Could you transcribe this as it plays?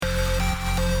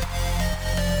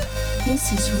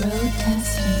This is road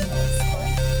testing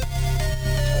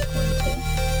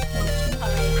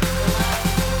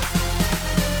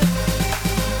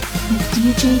with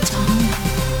DJ Tom.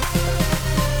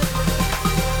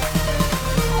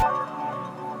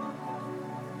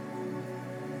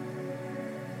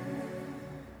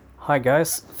 Hi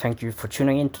guys, thank you for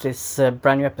tuning in to this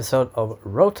brand new episode of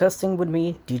Road Testing with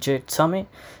me, DJ Tommy.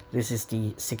 This is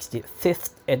the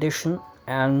 65th edition,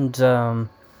 and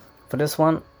for this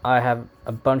one I have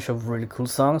a bunch of really cool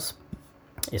songs.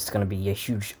 It's gonna be a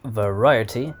huge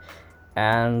variety,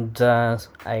 and a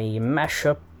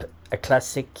mashup, a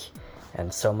classic,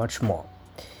 and so much more.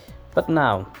 But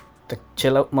now, the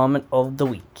chill out moment of the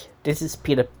week. This is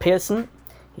Peter Pearson.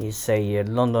 He's a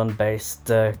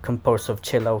London-based composer of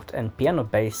chill-out and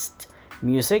piano-based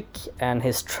music, and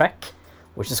his track,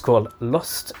 which is called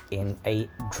Lost in a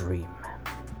Dream.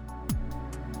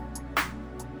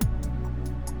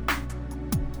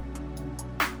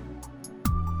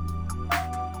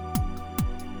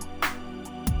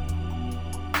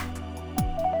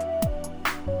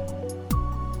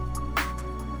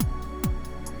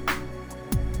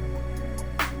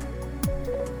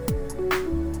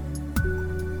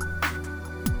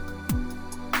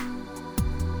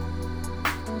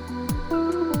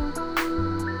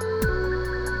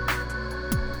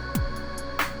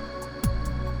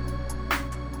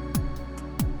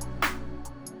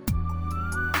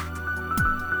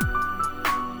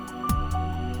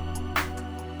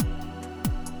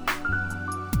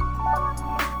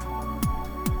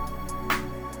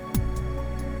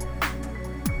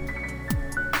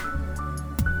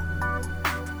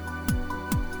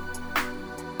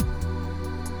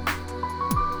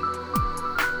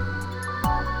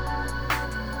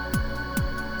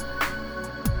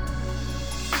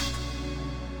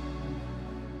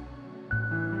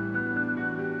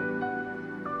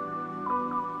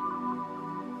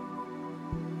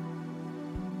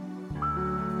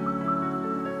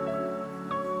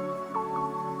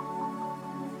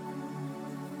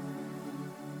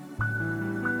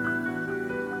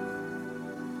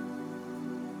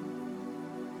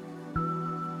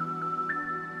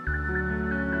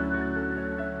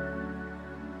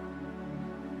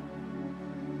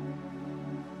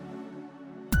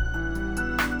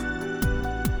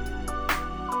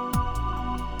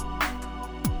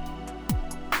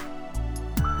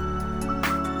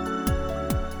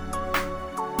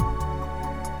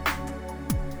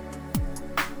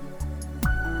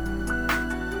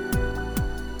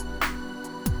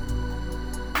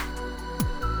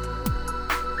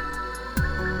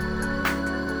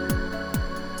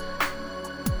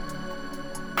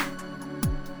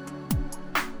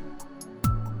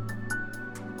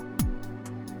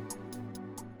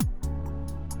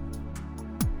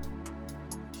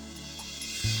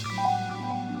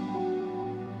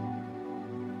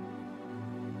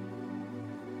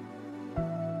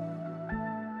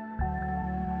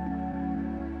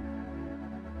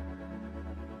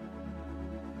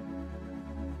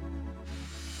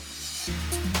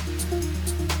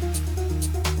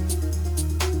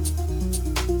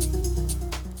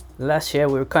 Last year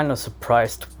we were kind of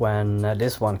surprised when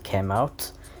this one came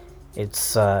out.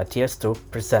 It's Tiesto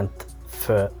present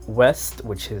Fur West,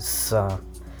 which is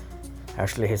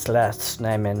actually his last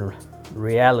name in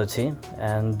reality,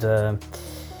 and the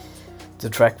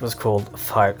track was called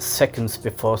 5 Seconds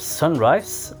Before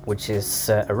Sunrise, which is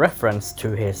a reference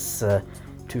to his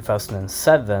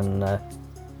 2007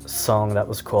 song that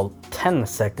was called 10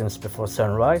 Seconds Before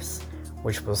Sunrise,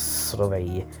 which was sort of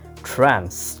a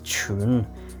trance tune,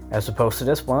 as opposed to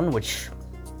this one, which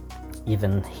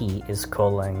even he is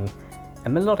calling a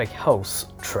melodic house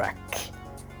track.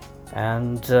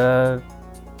 And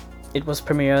it was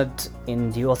premiered in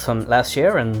the autumn last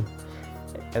year, and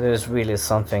it is really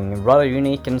something rather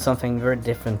unique and something very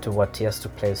different to what Tiesto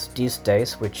plays these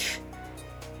days, which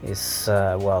is,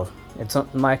 well, it's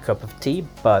not my cup of tea,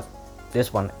 but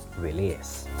this one really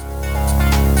is.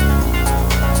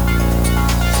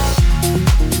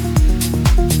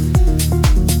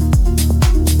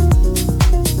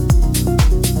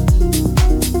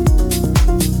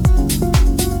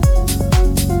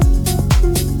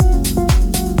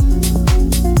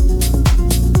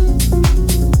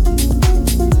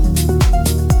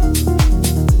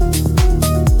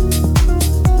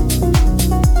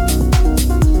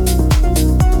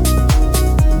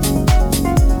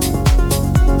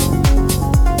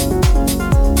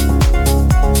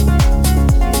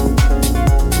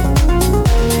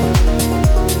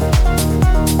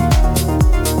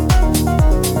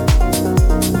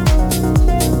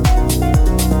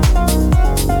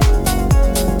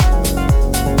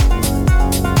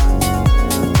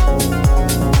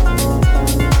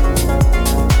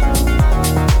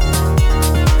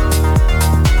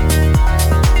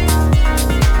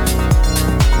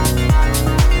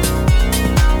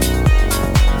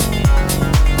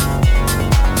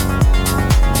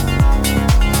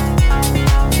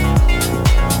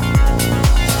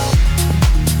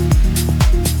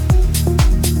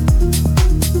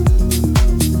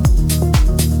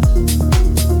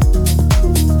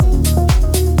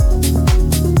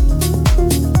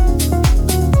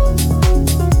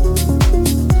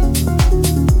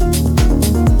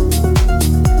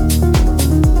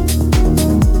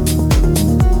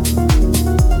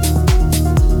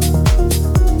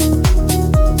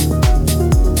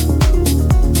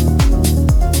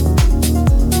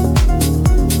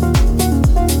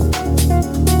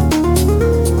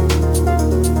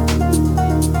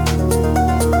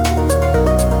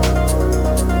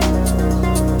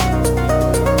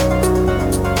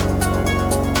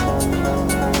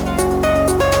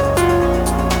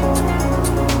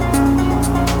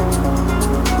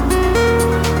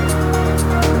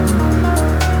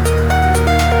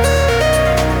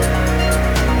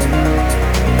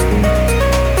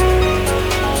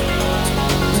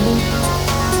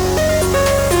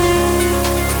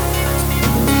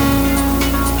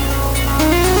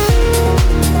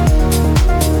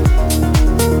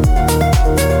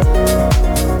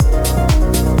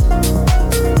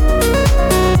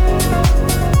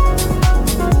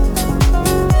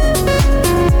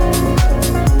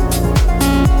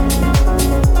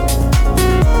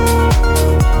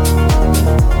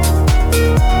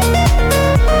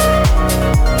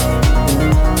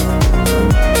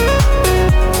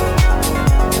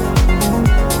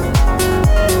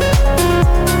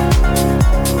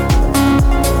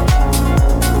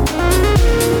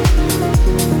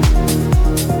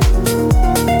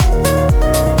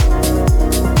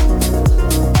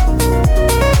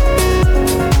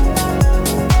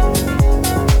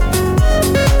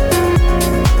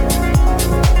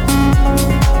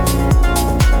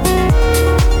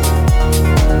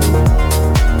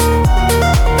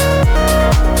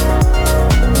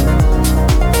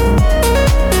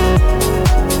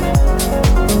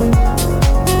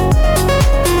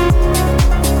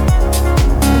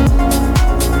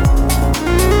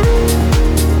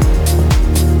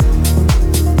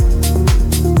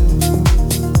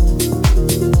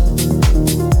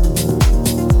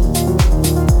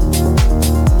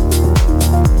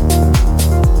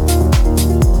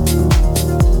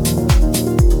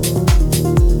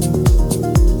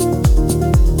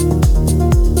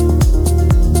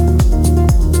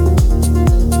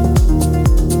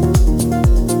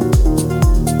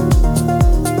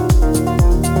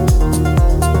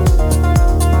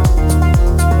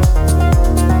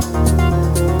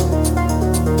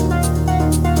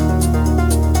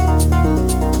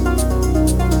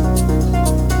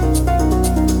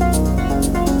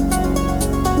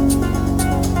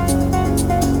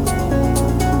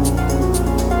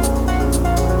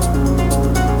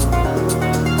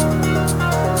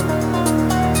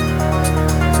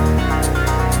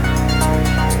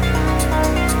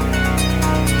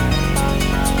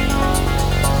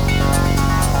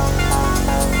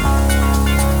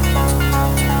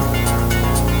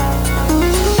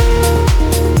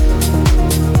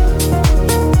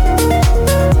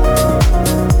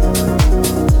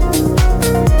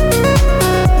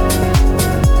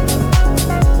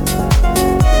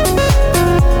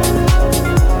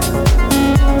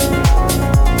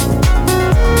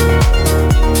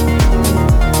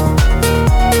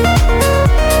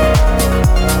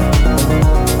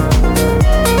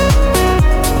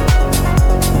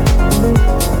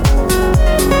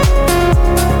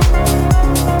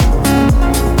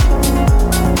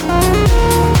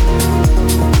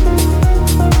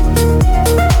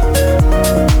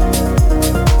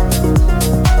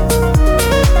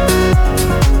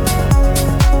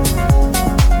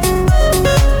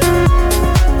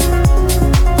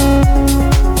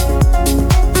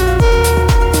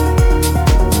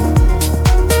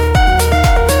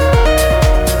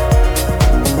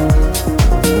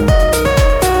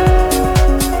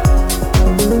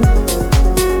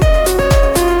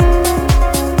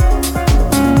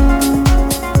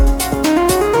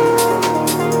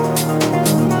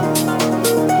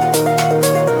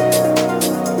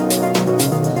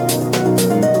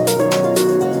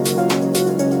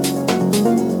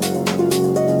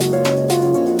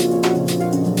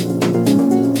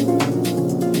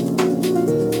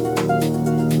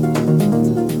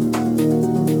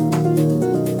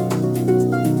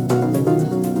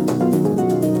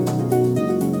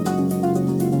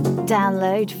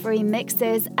 free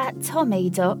mixes at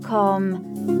tommy.com.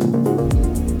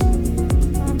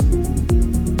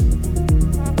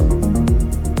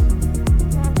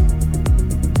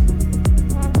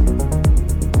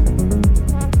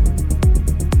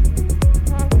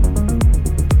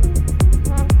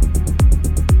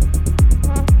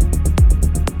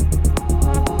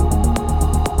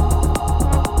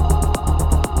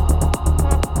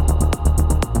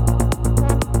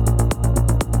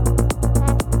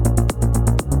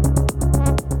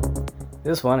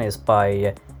 This one is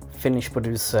by Finnish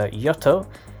producer Yotto,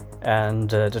 and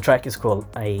the track is called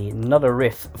Another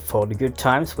Riff for the Good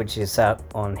Times, which is out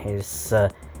on his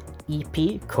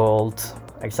EP called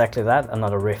exactly that,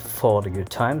 Another Riff for the Good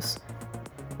Times,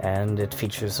 and it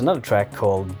features another track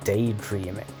called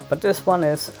Daydreaming. But this one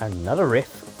is Another Riff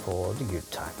for the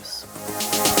Good Times.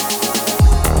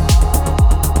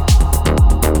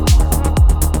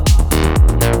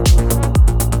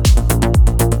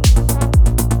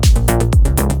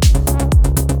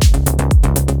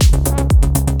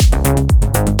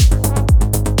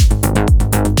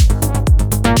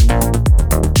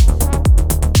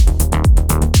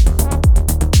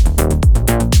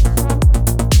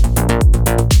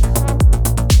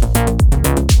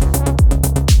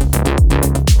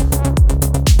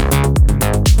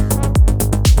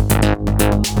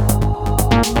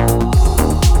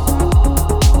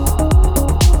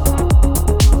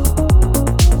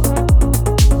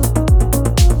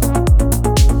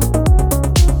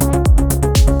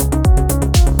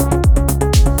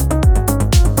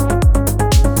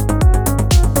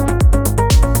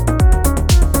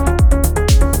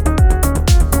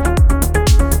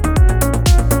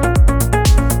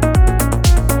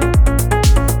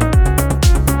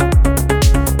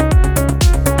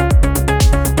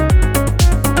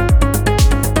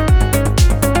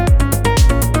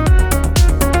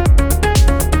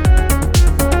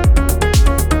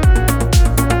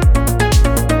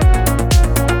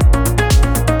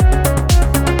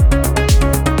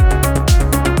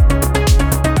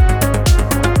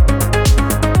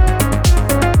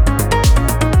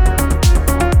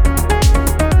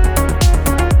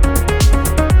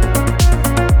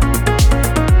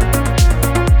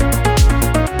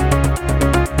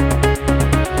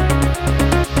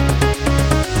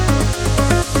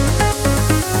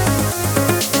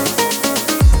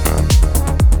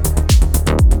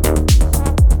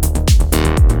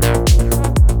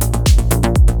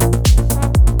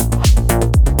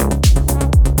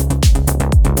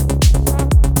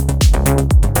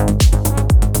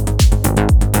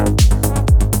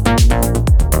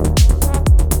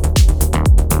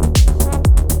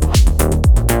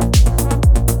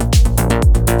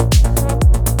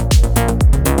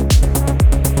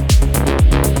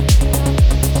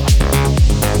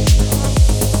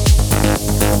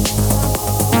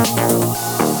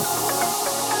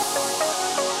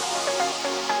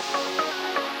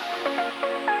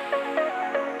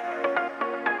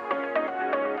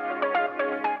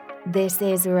 This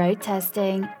is Road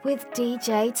Testing with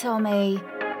DJ Tommy.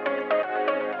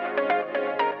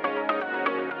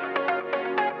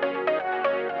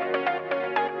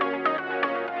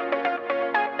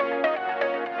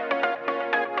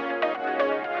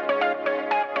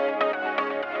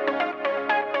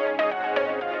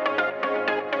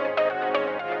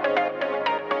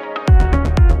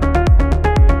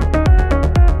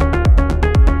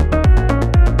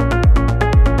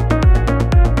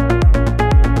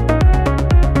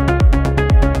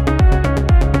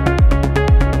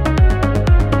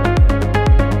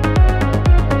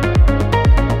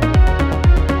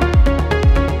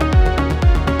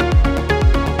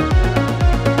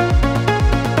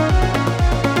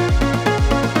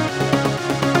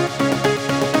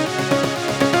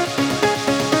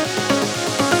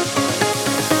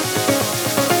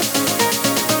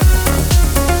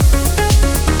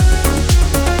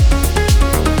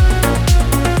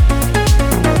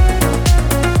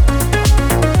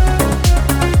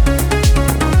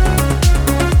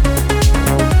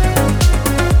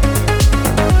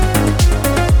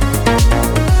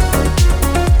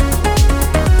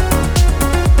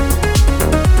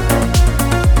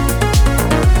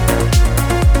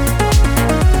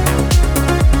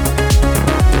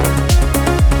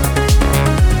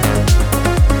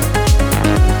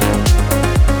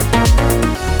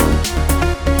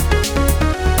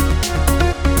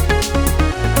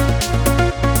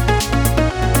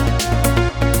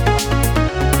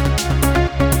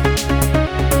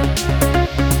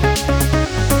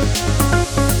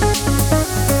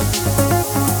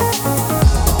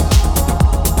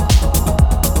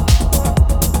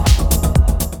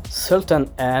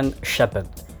 Sultan and Shepard.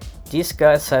 these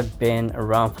guys have been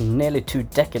around for nearly 2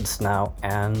 decades now,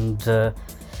 and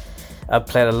I've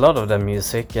played a lot of their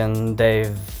music, and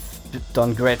they've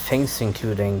done great things,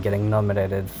 including getting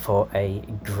nominated for a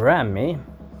Grammy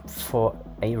for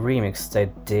a remix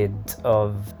they did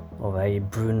of a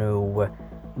Bruno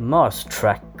Mars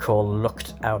track called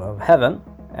Locked Out of Heaven.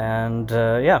 And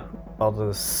yeah,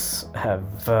 others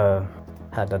have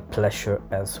had that pleasure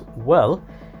as well.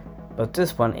 But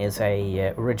this one is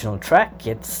a original track.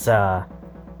 It's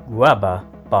Guaba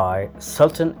by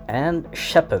Sultan and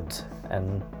Shepherd,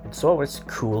 and it's always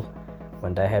cool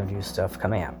when they have new stuff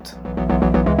coming out.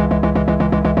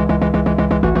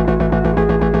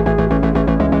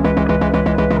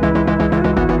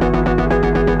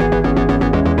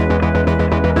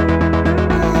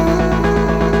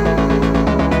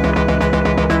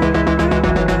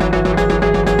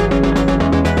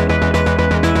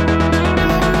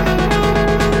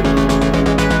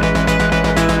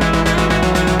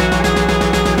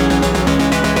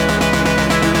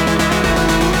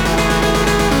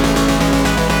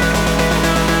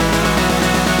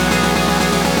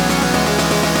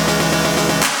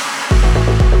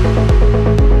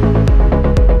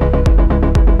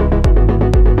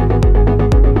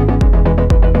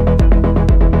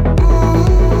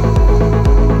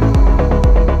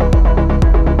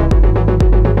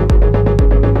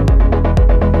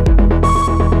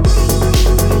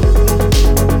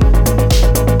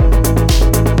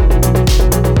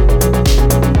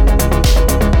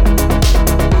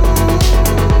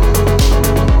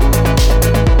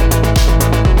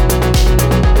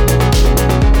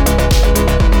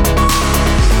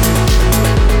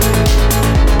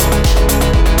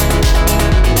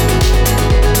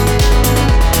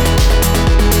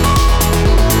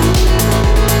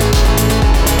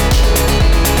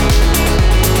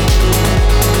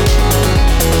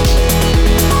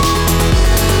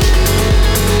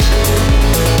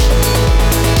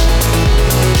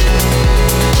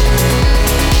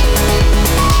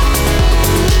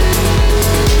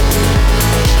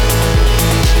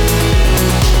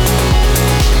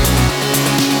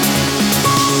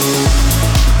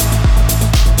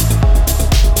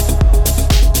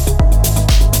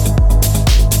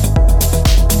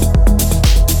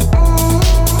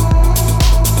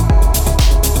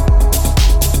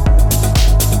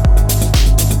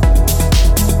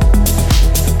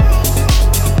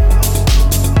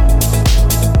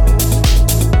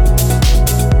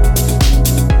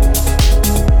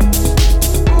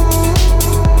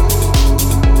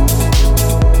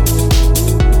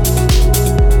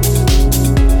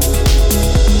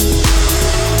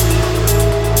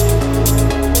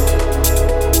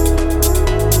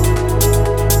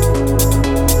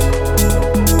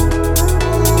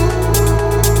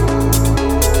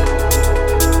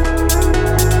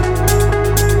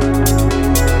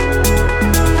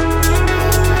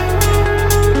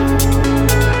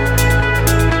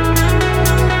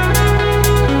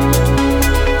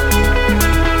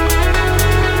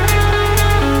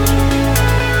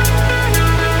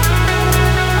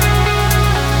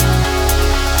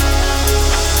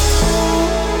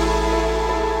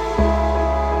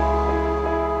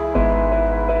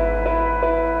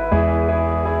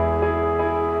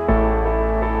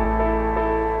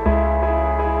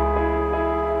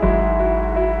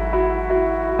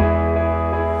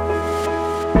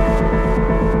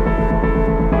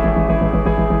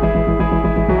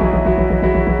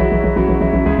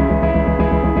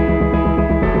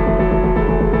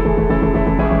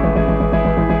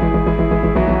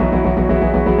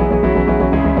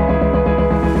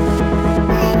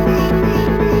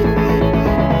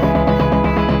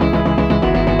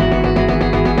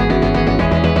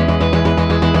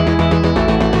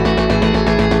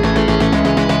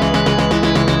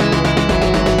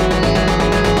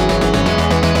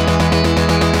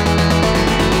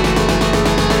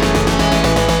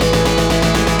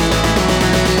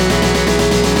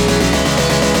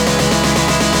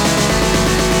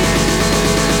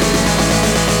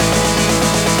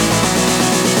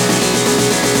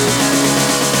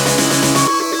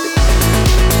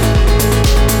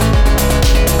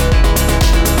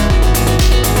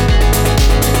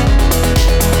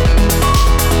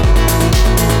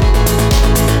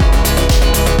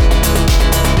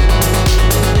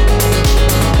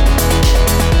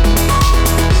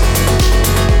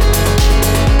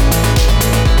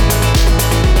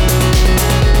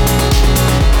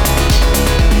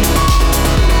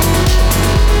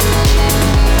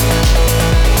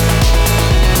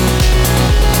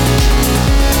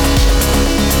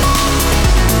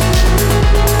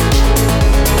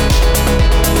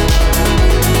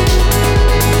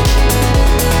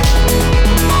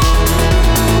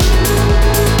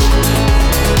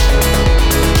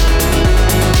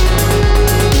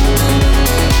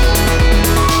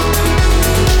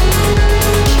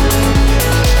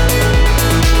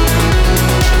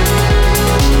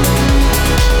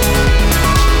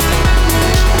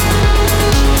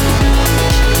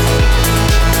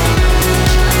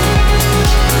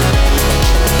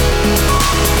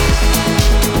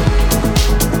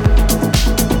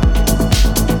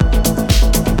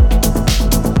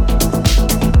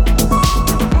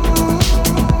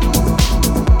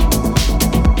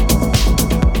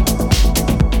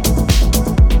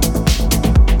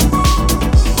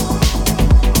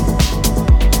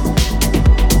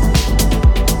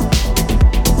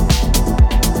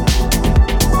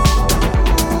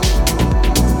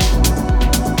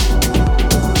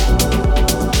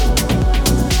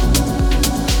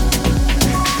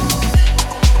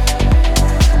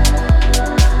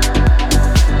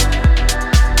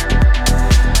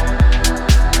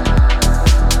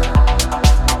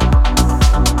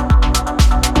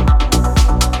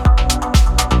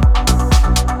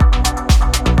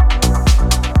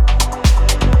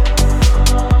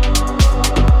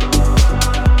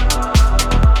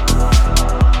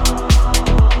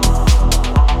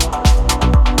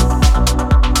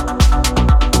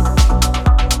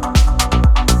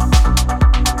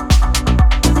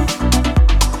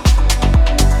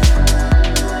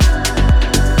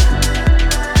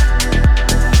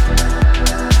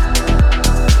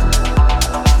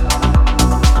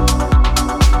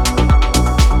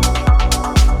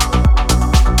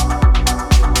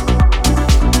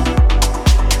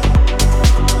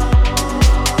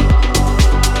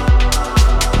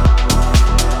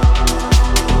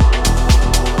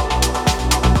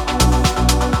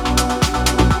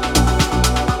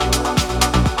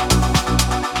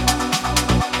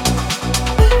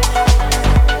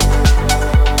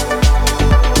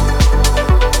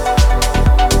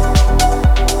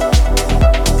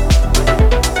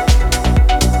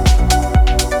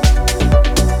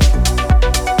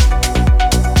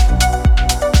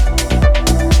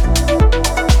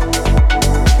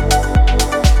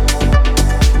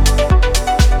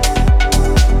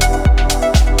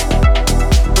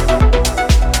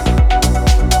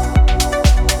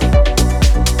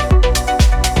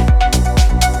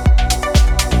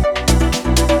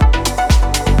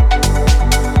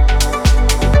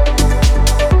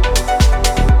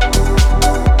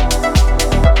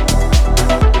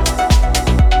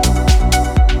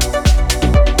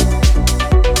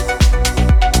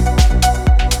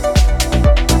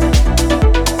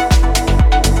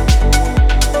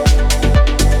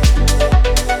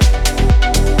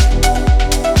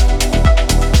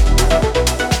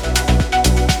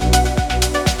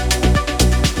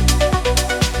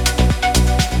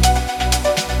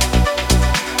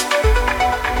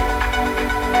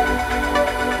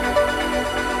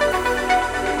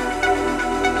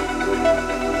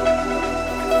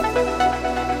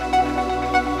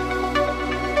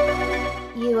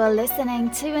 listening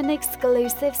to an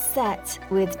exclusive set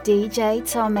with DJ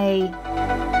Tommy.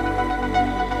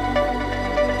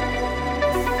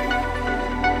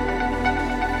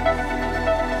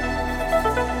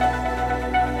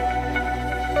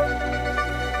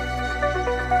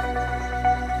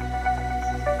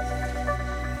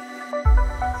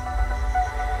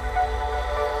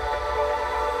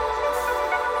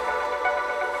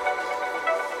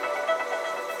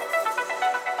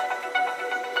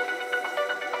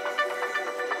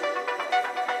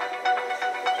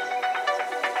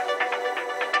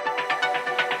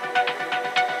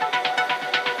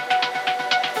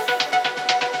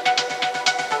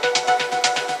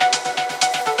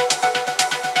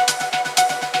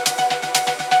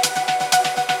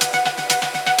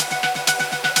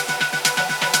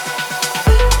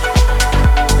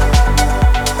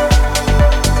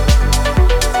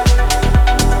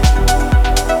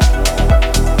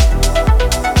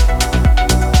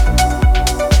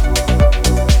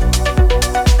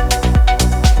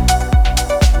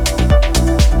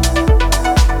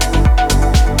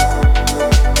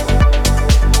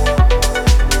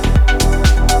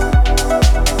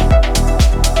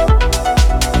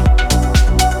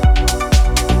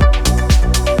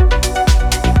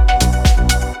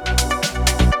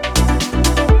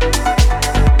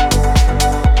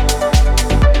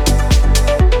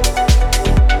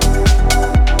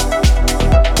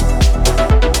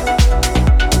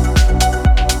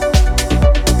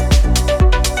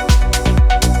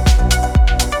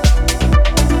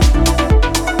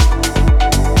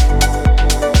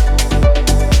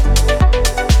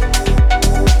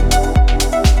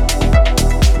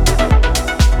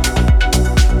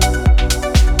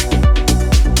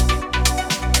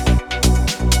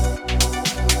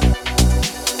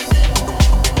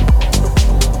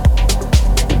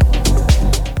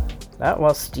 That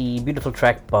was the beautiful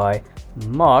track by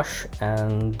Marsh,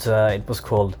 and it was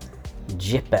called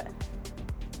Jippe.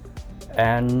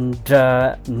 And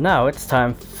now it's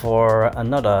time for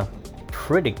another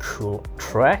pretty cool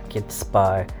track. It's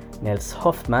by Nils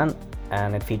Hoffman,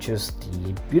 and it features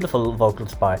the beautiful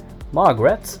vocals by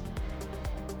Margaret.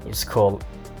 It's called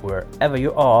Wherever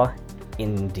You Are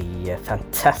in the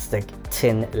fantastic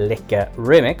Tin Liquor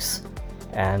remix.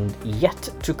 And yet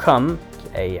to come,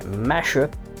 a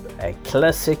mashup, a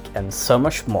classic, and so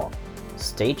much more.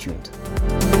 Stay tuned.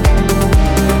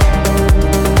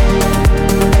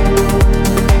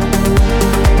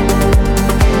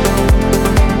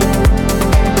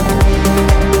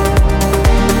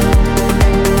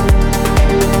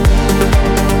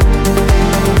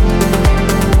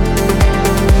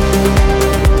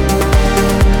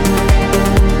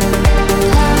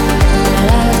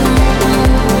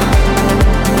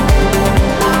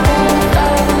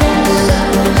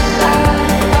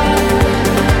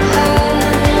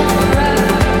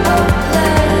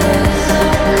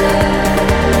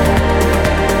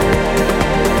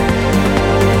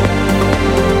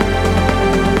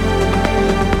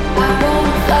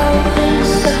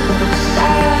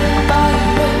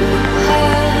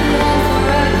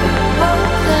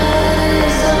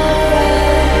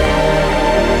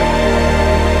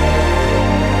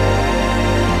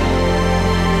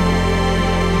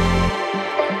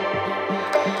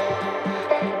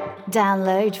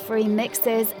 Download free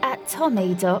mixes at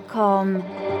tommy.com.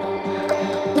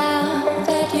 Now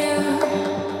that you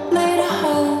made a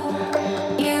hole,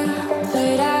 you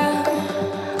played out,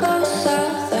 go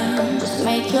south and just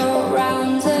make your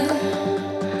rounds in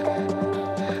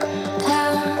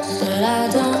towns that I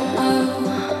don't know.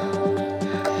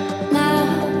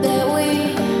 Now that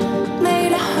we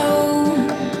made a home,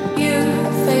 you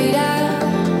fade out,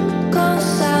 go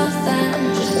south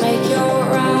and just make your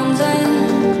rounds in.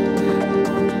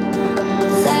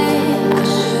 I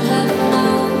should have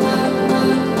known.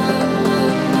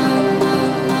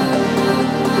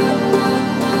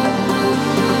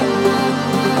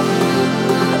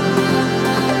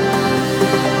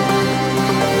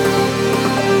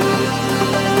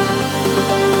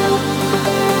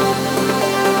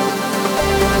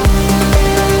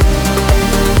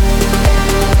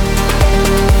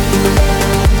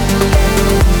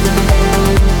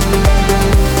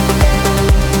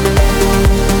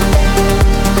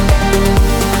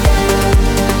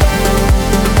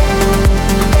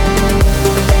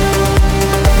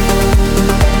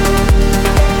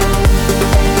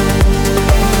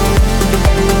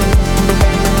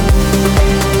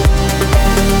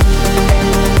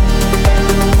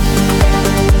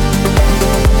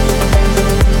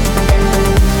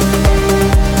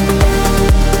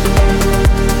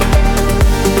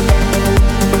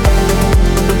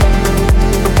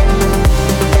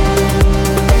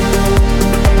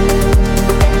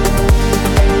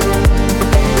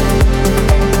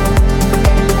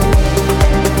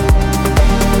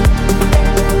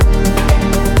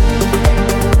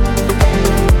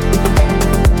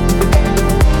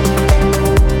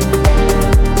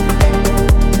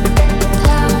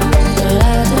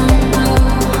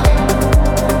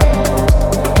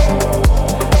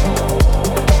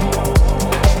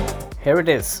 Here it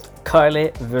is,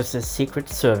 Kylie vs Secret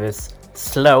Service,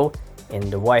 Slow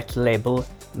in the White Label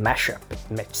mashup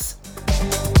mix.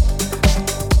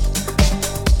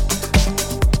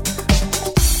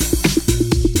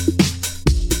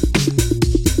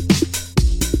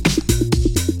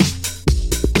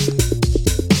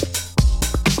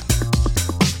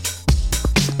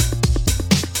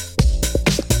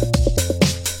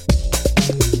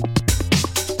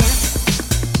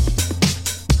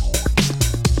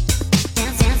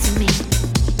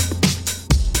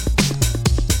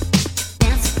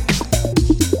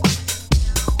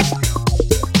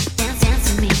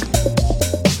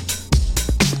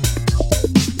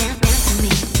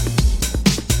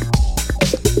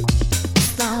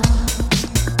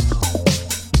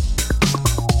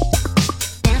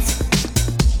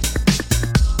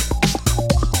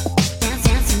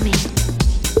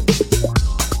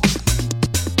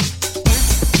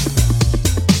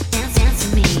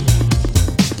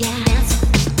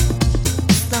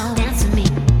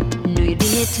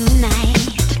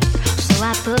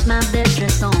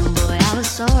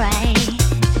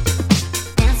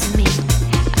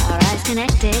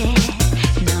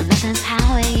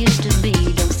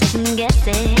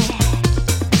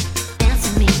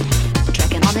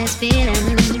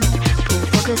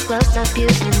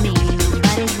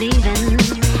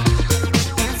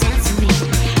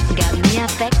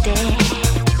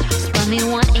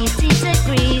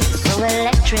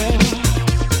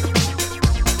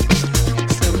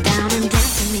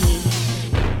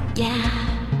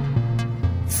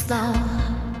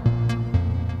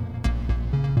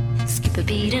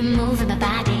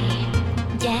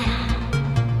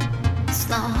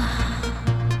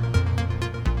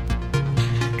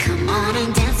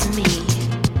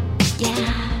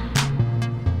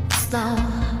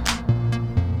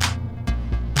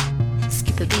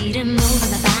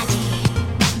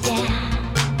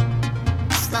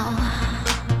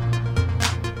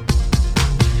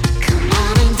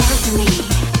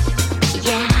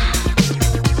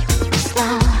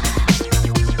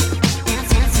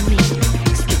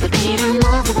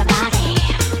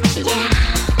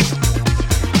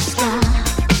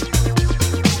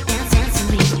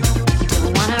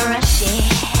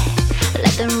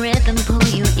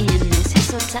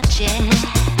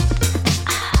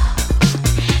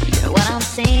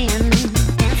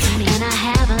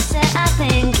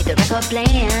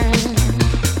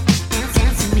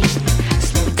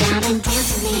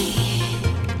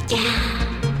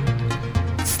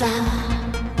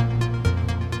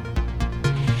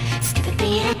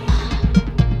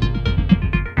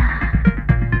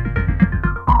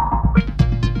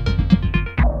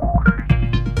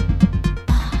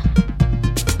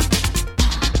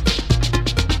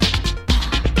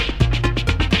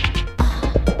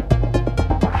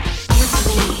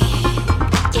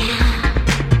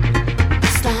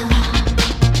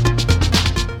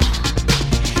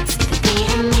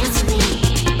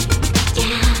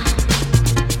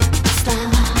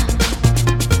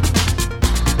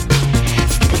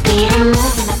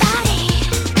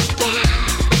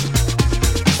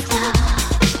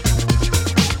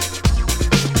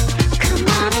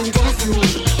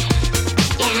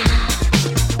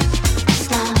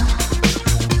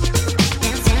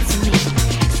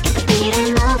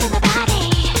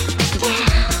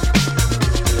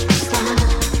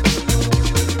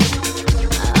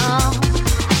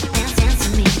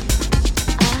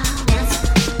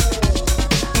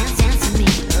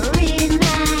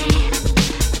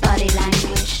 Body like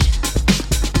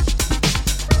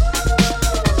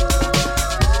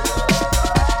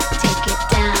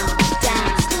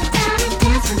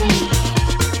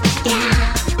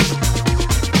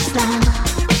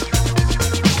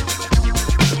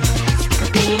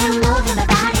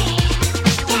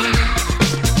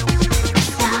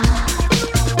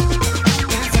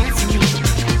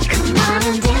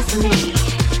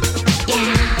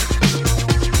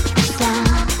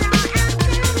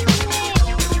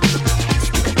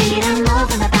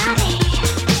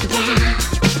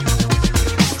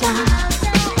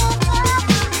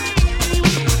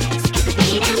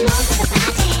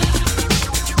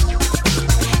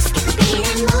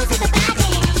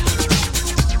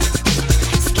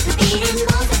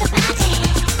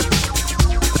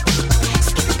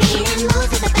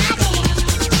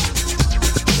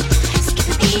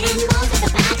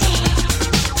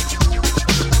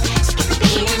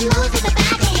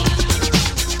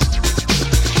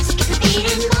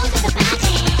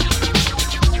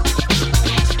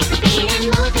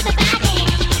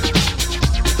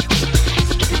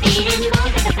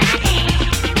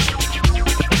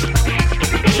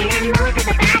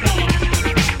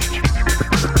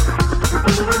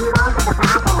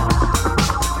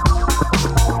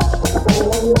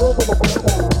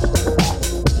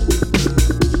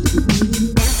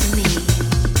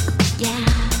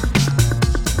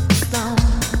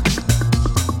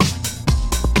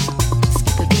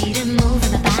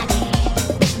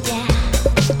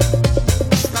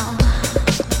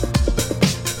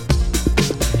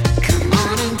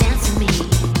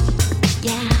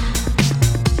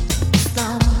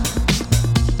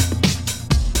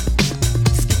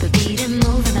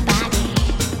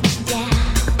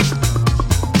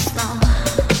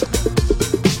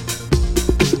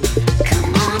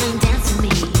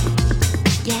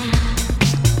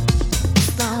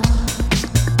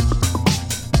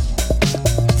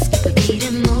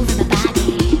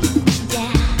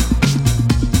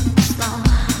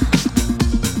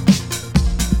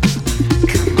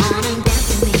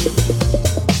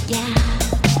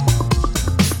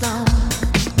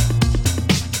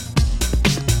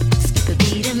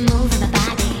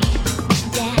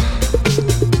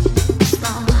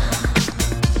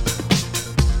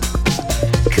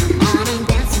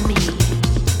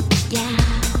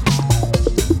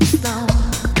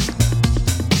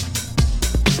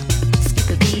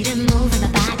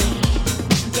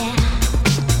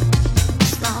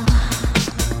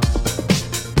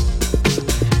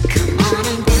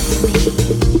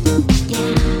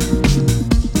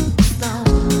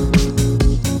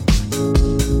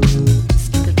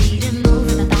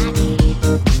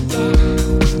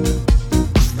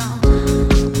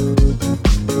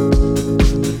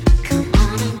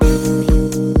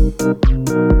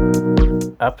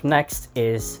up next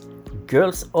is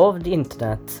Girls of the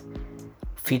Internet,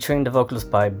 featuring the vocals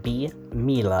by B.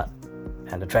 Mila,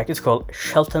 and the track is called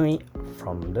Shelter Me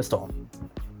from the Storm.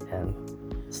 And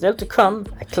still to come,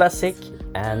 a classic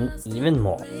and even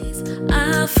more.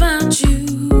 I found you.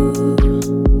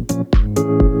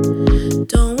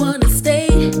 Don't wanna stay.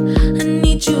 I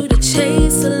need you to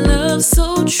chase a love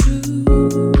so true.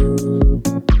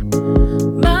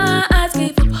 My eyes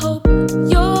gave up hope.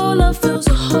 Your love fills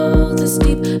a hole that's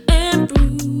deep and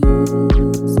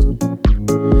bruised.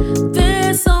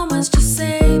 There's so much to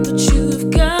say, but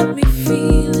you've got me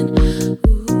feeling.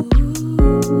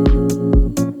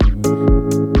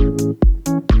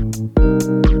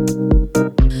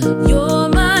 You're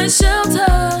my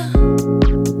shelter.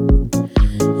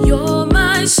 You're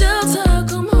my shelter.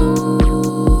 Come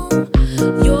home.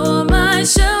 You're my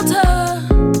shelter.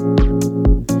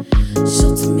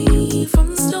 Shelter me from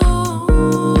the storm.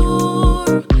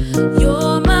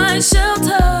 You're my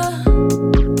shelter.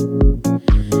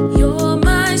 You're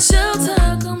my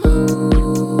shelter. Come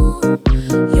home.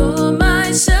 You're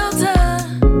my shelter.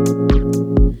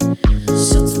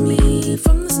 Shelter me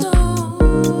from the storm.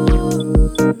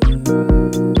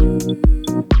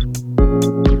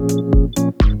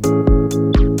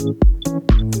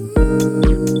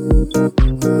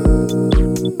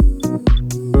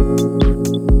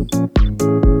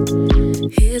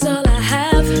 Here's all I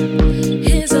have.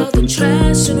 Here's all the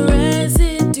trash and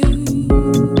residue.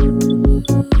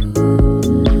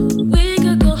 We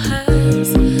could go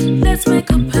halves. Let's make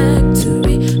a pact to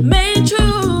remain true.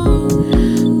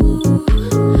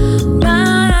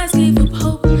 My eyes gave up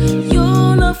hope.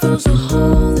 Your love fills a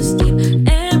hole that's deep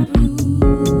and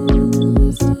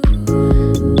bruised.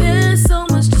 There's so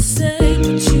much to say,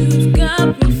 but you've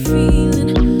got me feeling.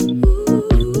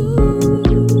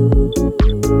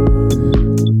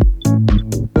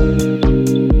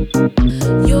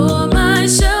 You're my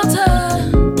shelter.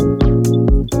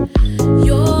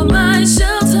 You're my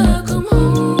shelter. Come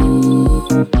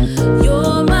home.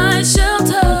 You're my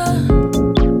shelter.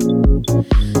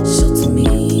 Shelter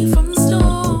me from the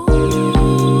storm.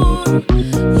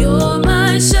 You're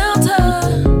my shelter.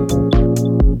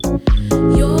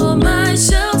 You're my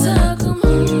shelter. Come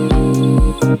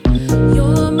home.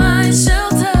 You're my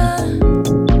shelter.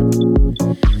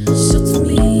 Shelter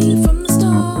me from the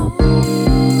storm.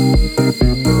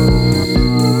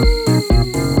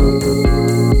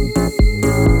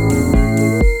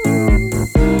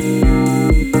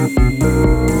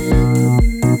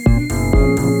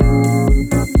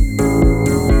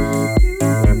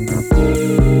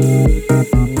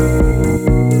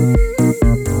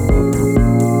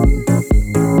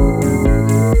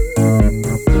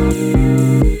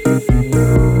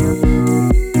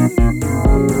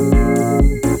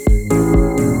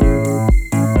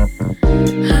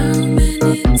 How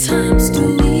many times do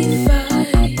we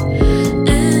fight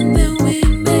and then we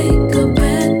make up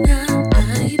at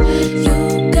night? You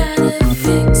gotta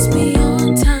fix me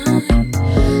on time.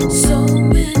 So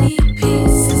many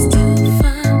pieces to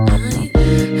find.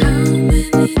 How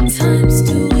many times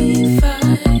do we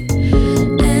fight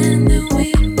and then we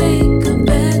make up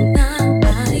at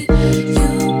night? You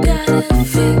gotta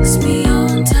fix me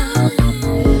on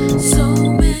time. So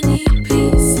many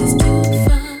pieces to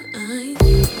find.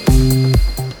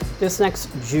 This next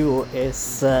duo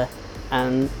is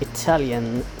an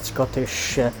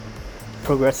Italian-Scottish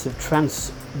progressive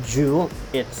trance duo.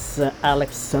 It's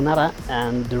Alex Sonata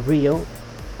and Rio,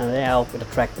 and they are out with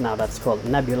a track now that's called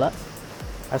Nebula.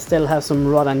 I still have some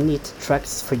rather neat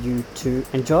tracks for you to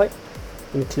enjoy,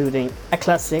 including a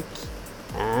classic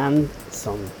and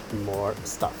some more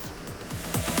stuff.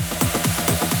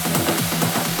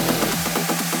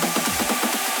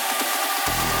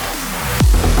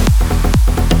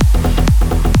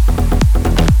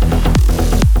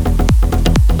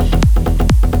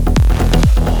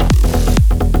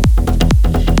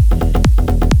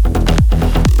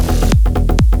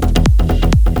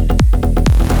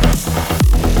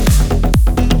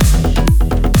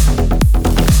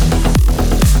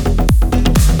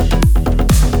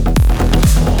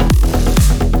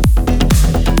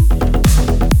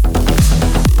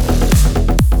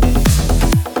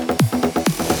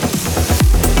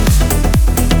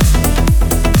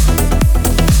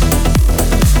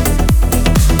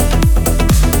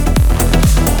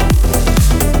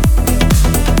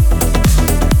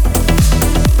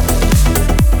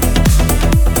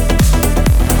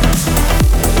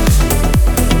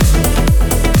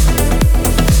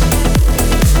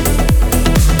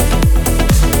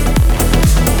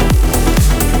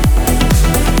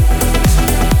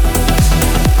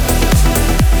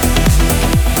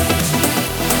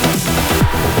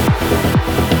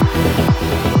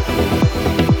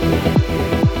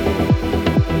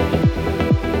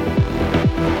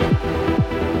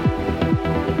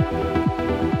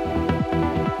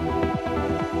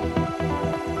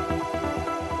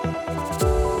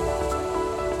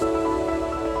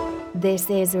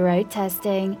 This is Road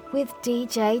Testing with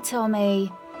DJ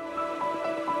Tommy.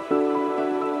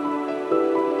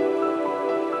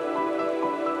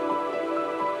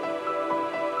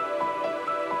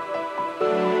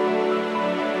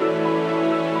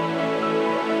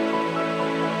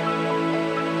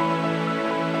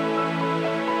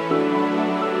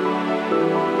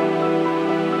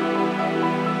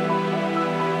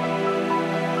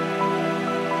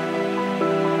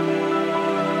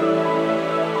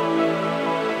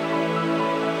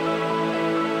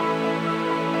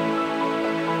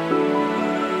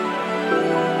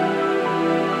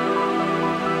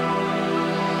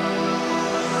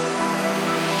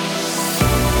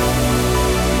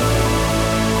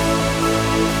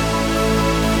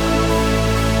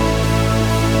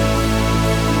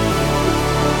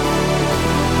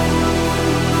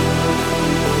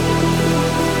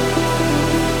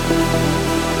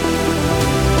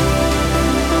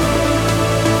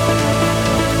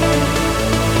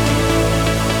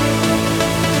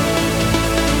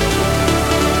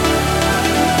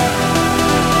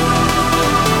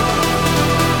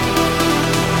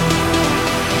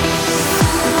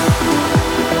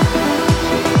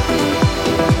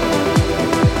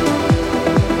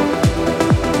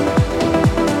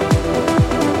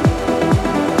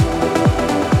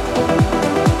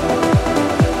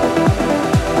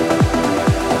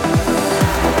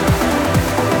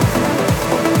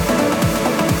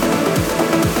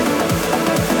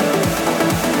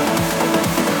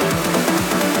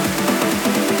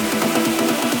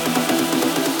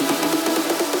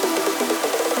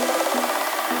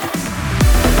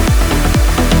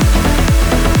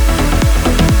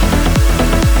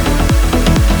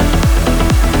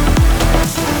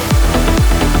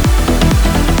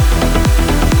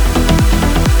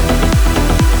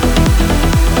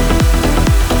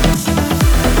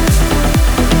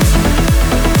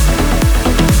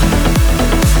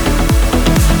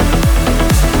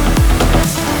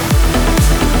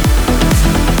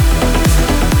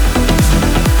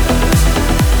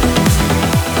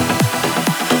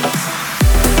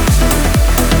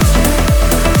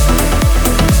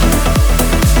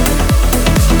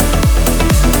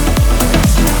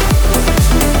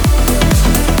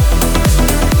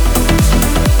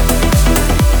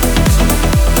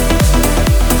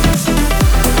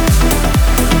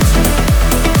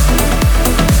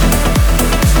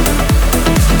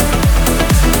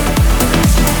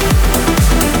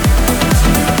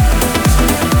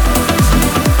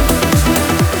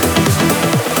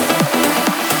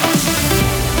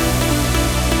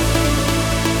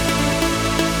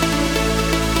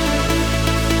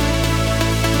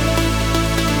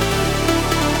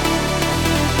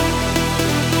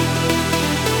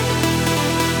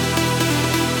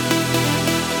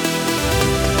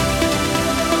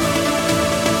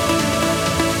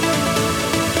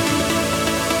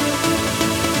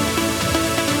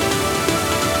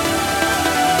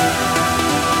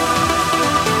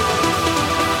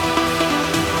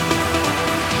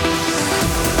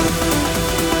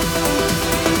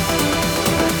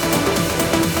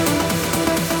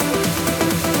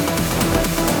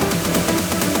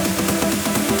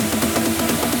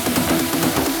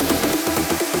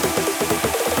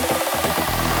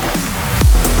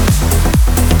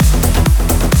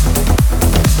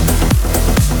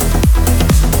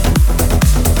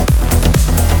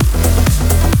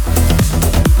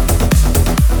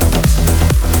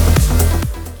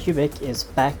 Kubik is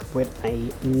back with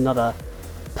another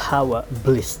power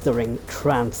blistering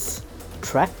trance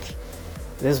track.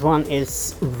 This one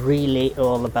is really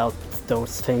all about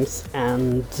those things,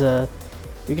 and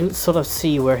you can sort of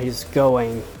see where he's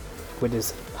going with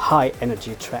this high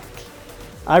energy track.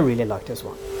 I really like this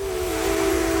one.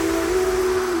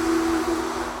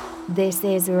 This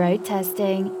is Road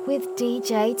Testing with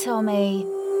DJ Tommy.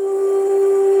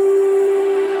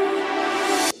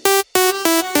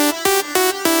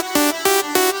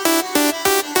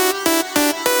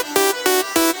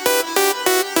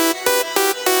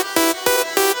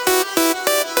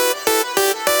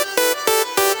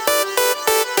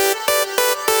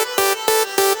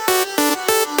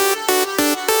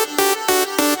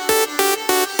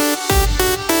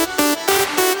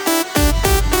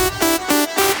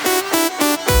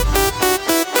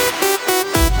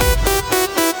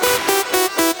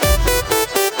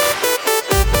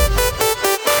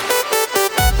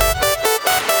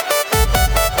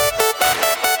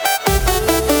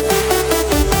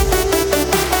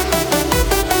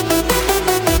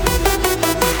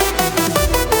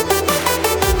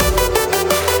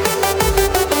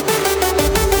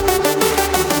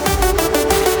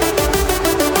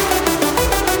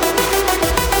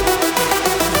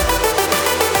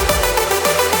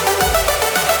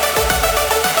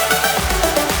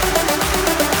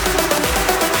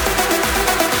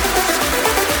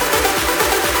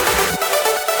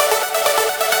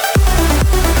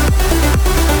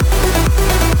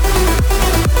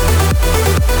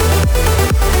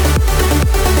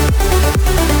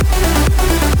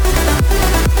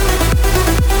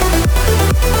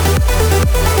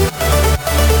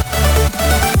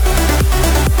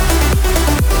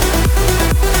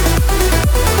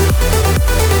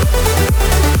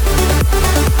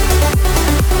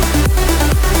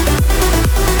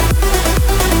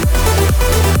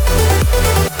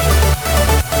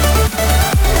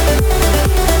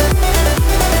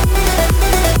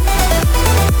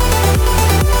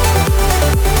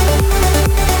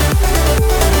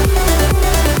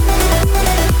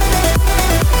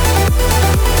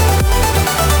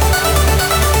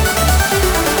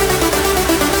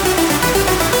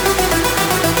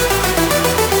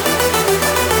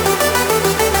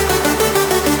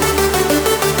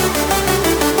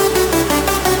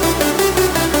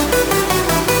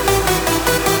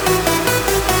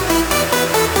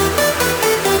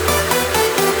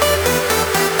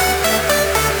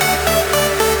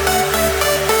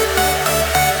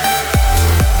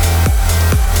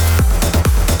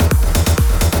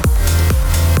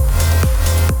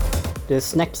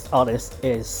 This next artist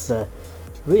is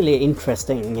really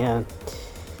interesting.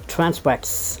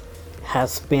 Transwax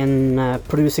has been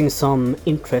producing some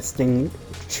interesting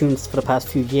tunes for the past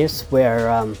few years,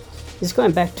 where he's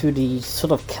going back to the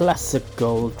sort of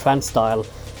classical trance style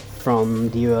from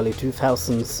the early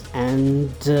 2000s,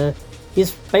 and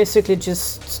he's basically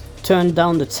just turned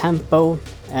down the tempo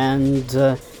and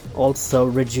also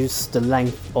reduced the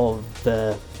length of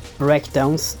the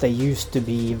breakdowns. They used to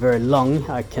be very long,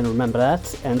 I can remember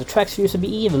that, and the tracks used to be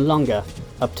even longer,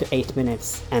 up to 8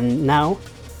 minutes, and now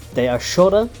they are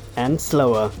shorter and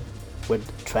slower with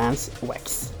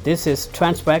Transwax. This is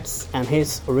Transwax and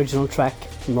his original track,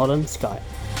 Modern Sky.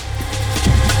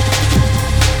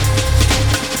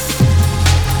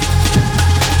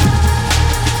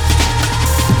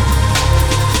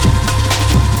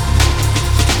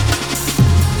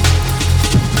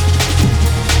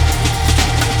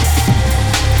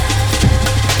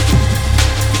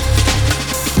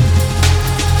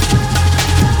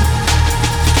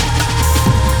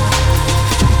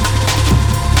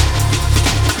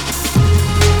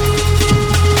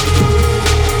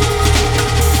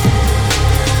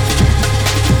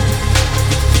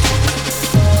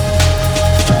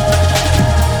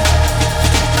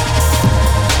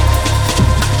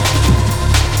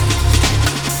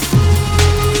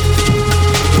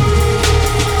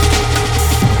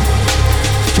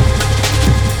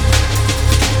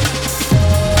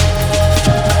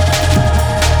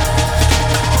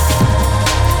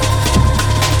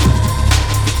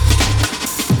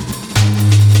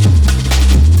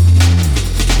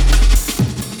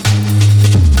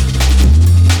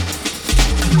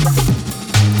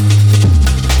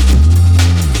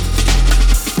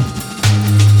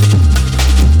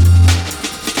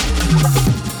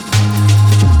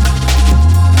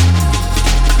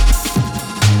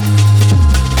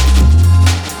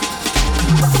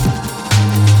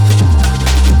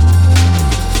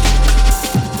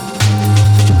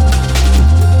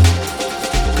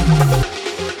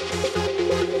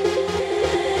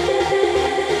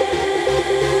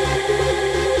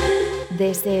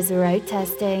 This is Road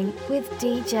Testing with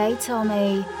DJ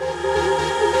Tommy.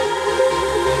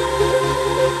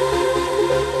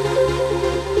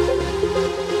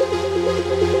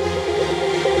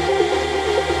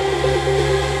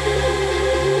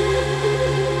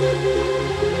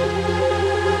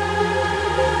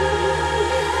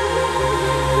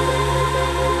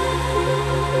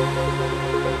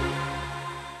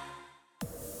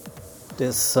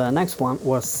 This next one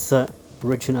was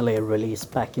originally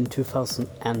released back in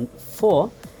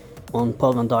 2004 on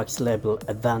Paul Van Dyk's label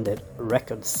Advantage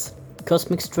Records.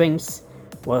 Cosmic Strings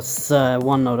was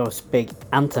one of those big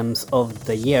anthems of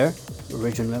the year,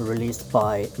 originally released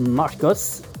by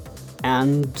Marcos,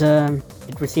 and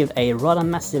it received a rather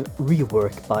massive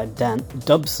rework by Dan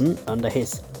Dobson under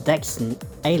his Dexon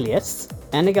alias,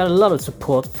 and it got a lot of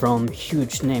support from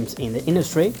huge names in the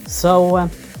industry. So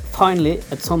finally,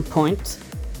 at some point,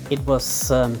 it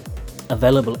was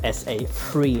available as a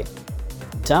free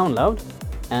download,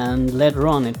 and later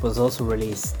on it was also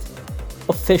released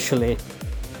officially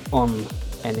on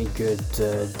any good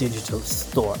digital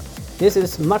store. This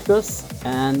is Marcos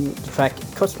and the track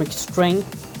Cosmic String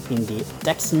in the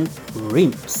Dexon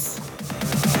remix.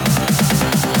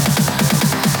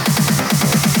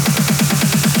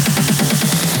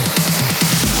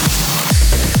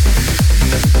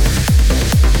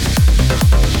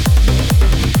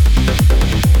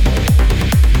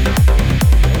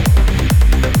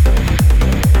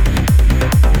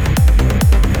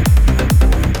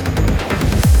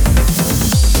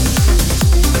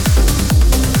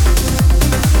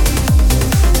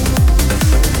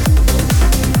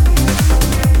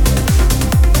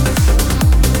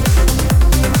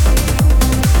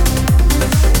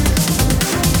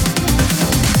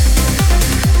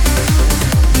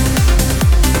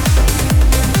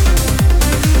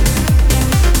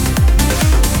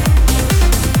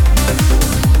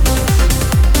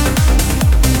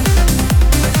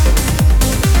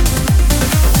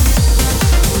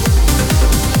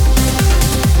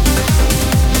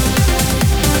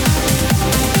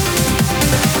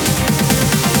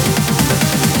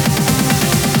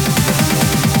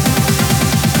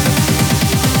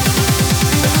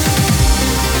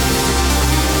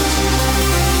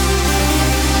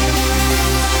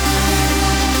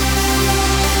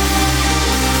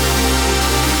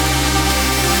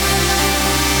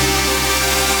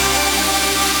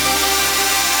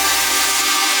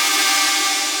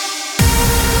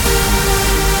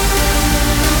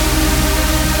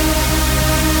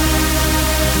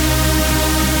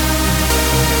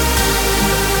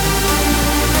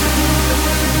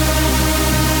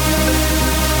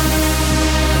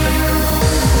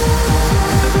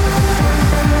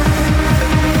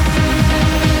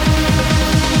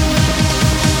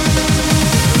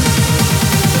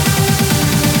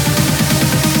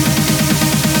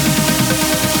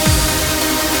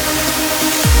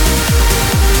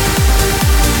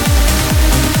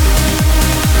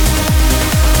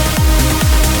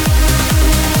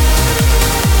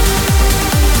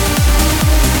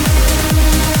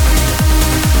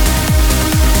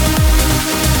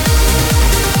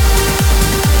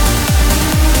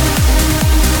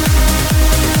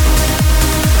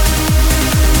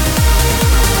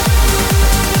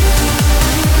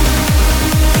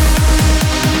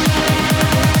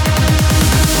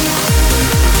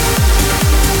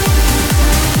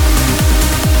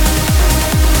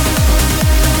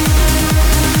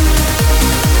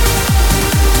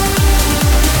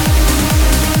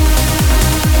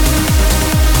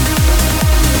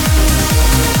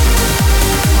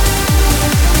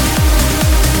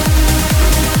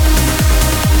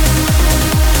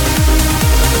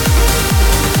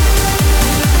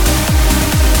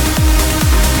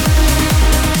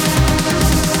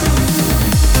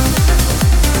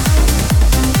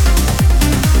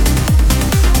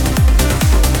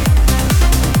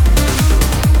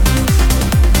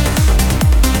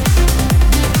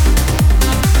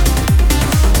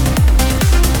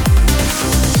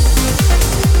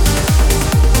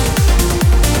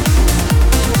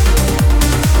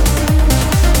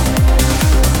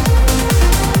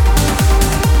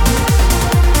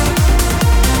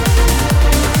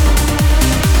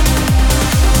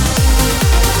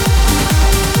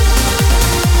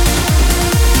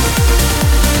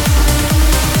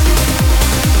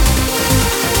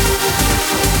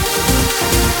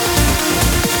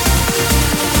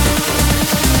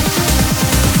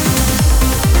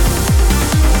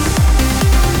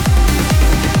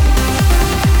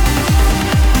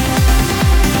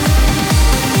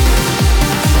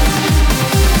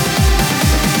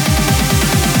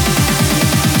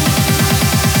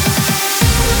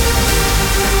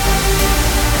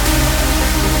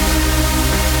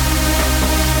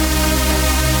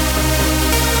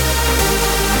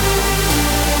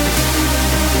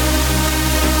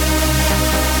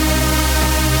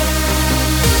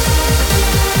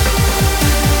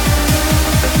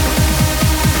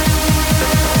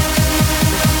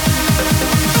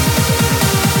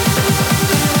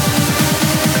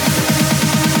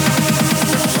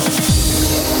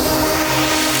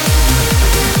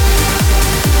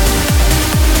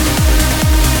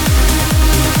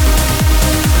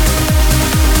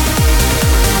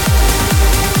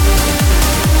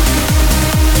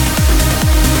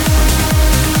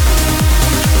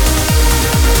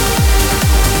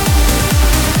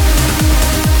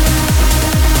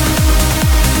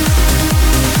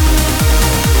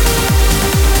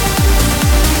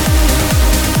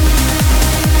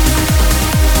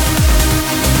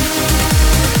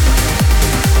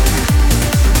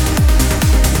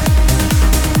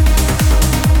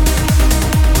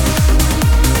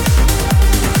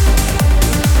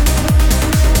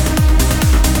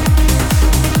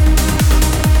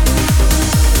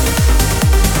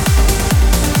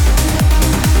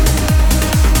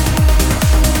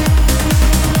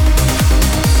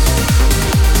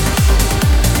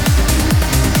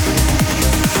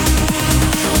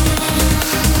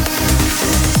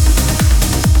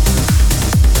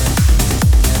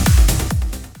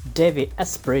 Davey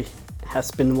Asprey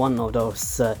has been one of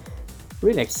those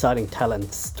really exciting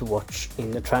talents to watch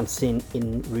in the trance scene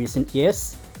in recent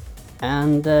years,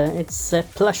 and it's a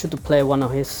pleasure to play one of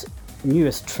his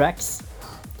newest tracks.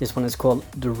 This one is called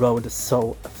The Road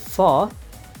So Far,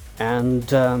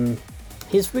 and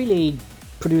he's really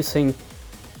producing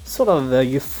sort of a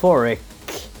euphoric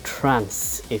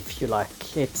trance, if you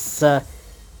like. It's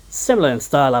similar in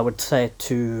style, I would say,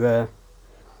 to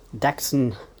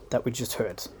Daxon that we just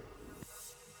heard.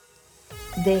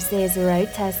 This is Road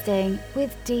Testing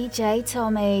with DJ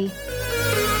Tommy.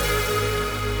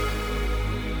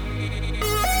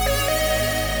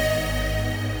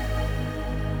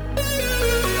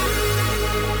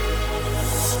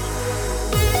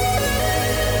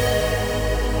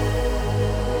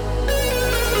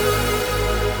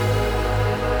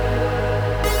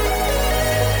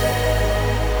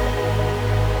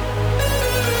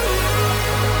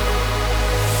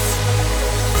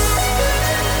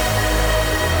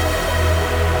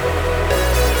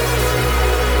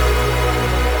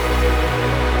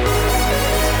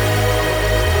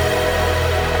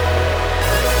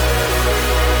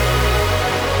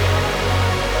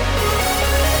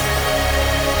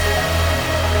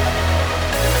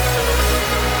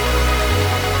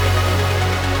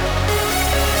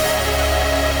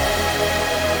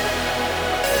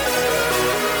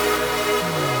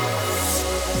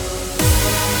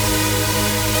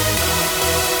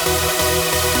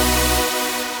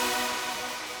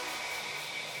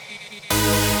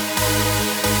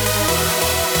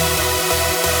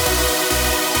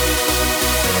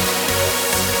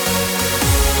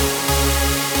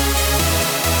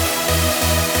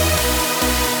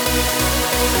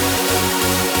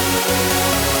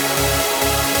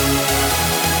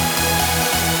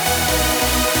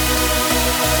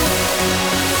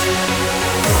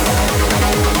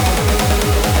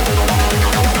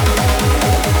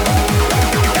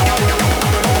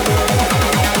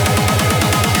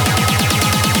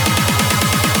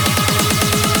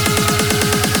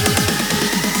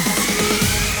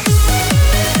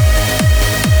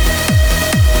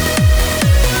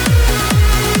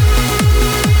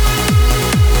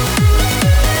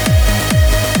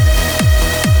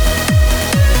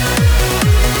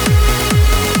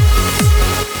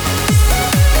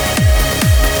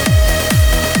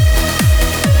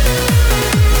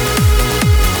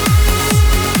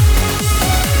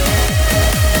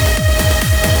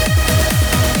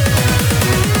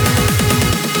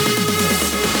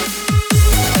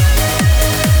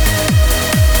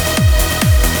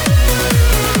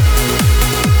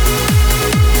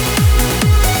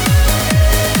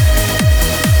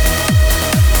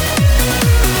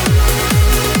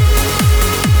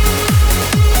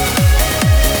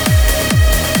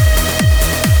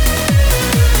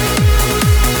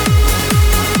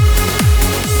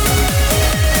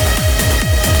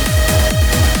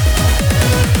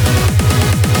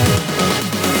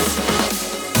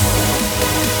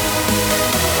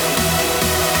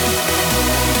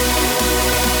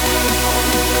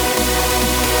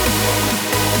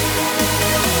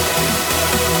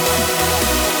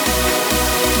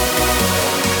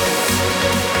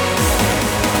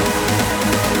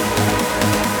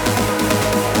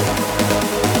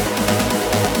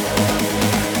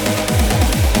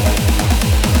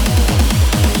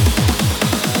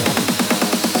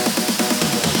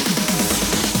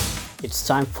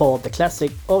 Time for the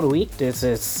classic of the week. This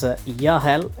is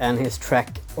Yahel and his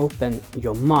track Open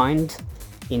Your Mind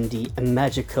in the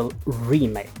Magical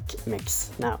Remake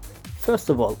mix. Now, first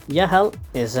of all, Yahel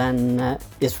is an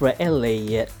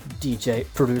Israeli DJ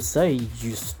producer. He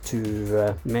used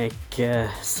to make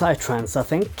psytrance, I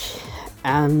think,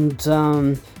 and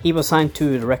he was signed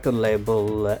to the record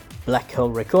label Black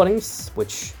Hole Recordings,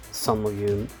 which some of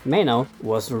you may know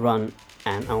was run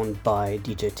and owned by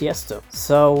DJ Tiesto.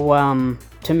 So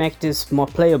to make this more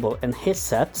playable in his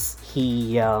sets,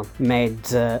 he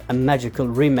made a magical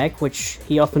remake, which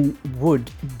he often would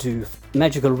do.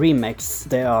 Magical remakes,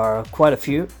 there are quite a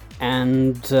few,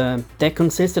 and they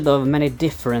consisted of many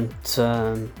different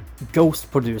ghost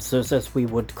producers, as we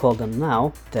would call them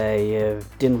now. They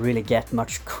didn't really get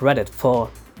much credit for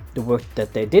the work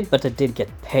that they did, but they did get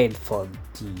paid for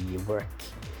the work.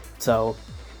 So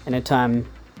anytime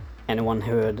anyone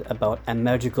heard about a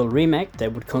magical remake, they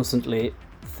would constantly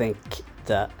think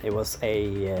that it was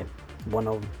a one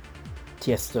of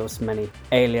Tiesto's many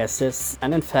aliases,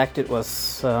 and in fact it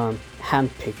was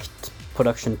hand-picked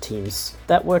production teams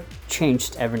that were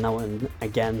changed every now and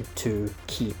again to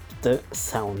keep the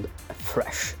sound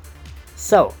fresh.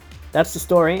 So that's the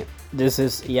story. This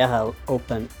is Yahel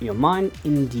Open Your Mind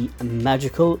in the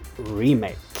Magical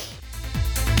Remake.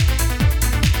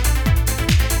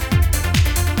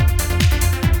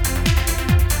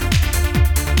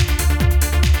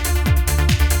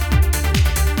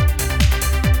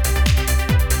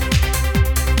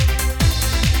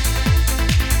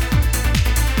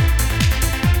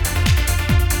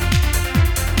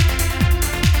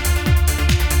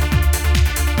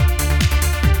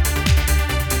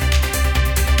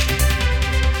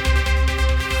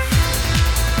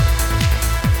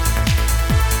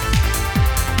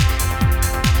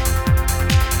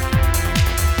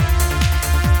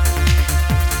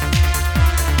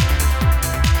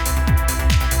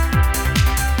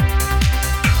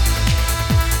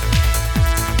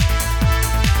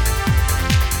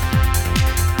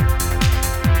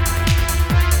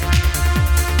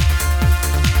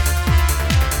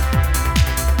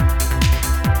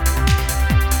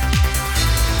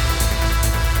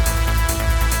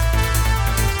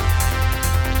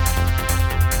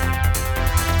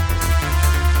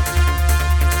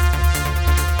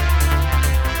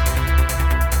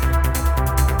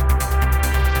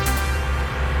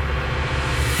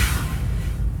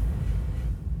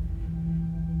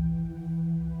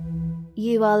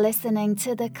 You are listening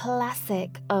to the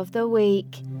classic of the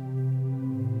week.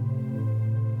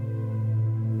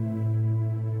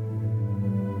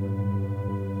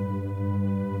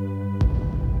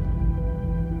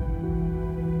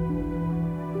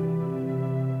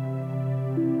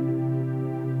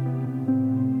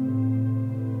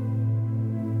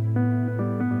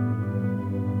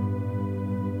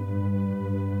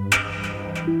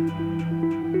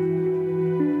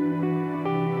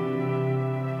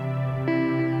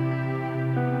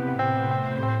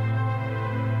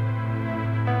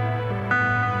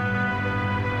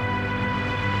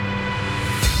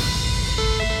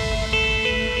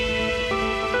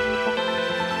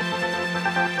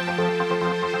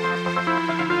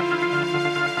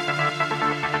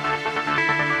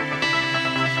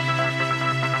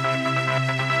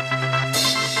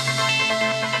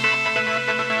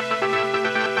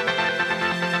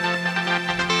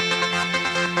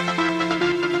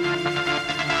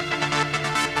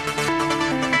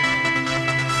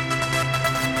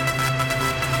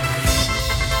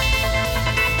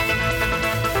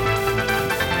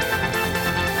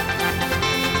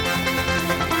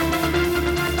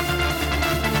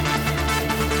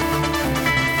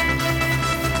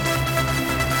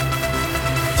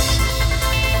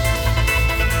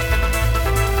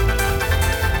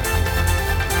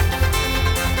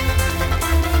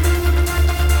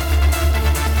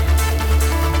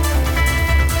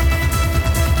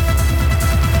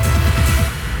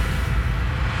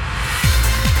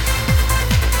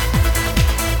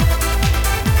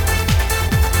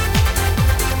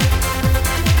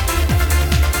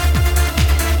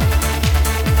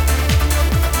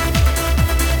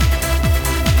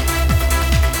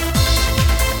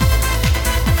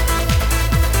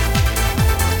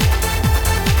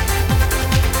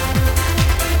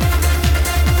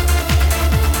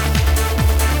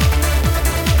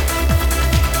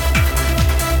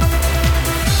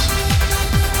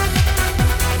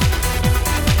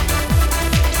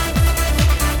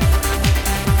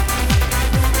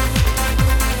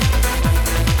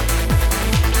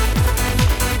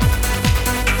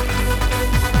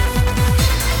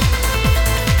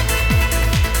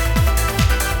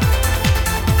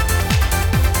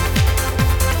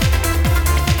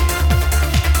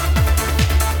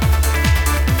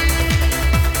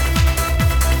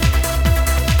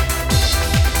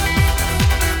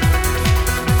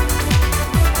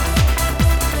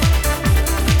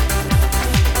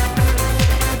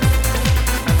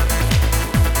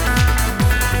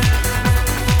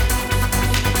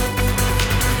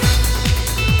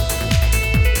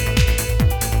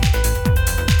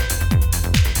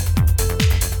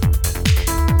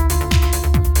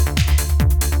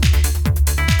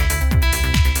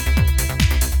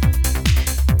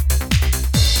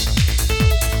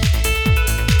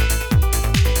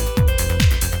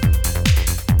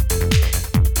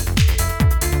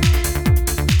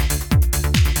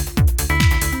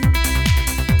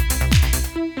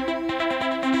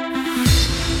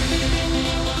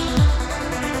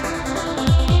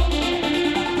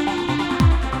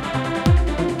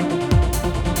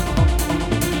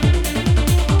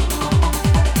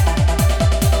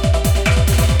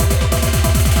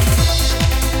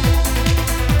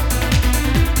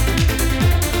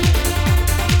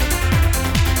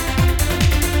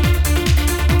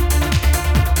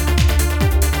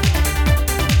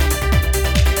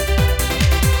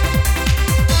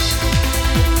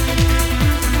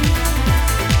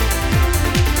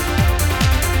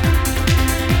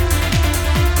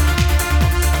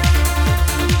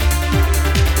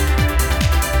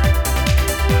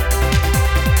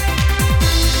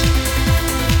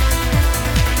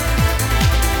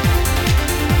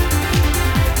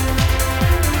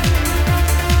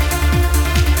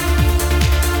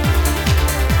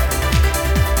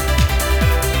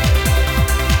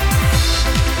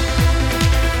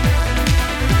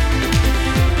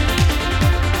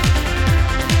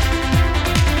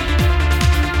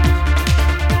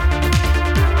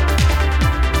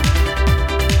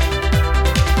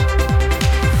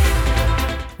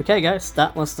 Okay guys,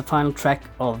 that was the final track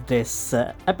of this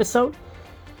episode.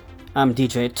 I'm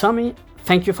DJ Tommy.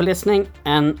 Thank you for listening,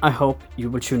 and I hope you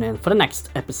will tune in for the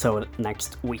next episode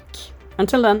next week.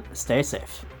 Until then, stay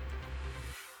safe.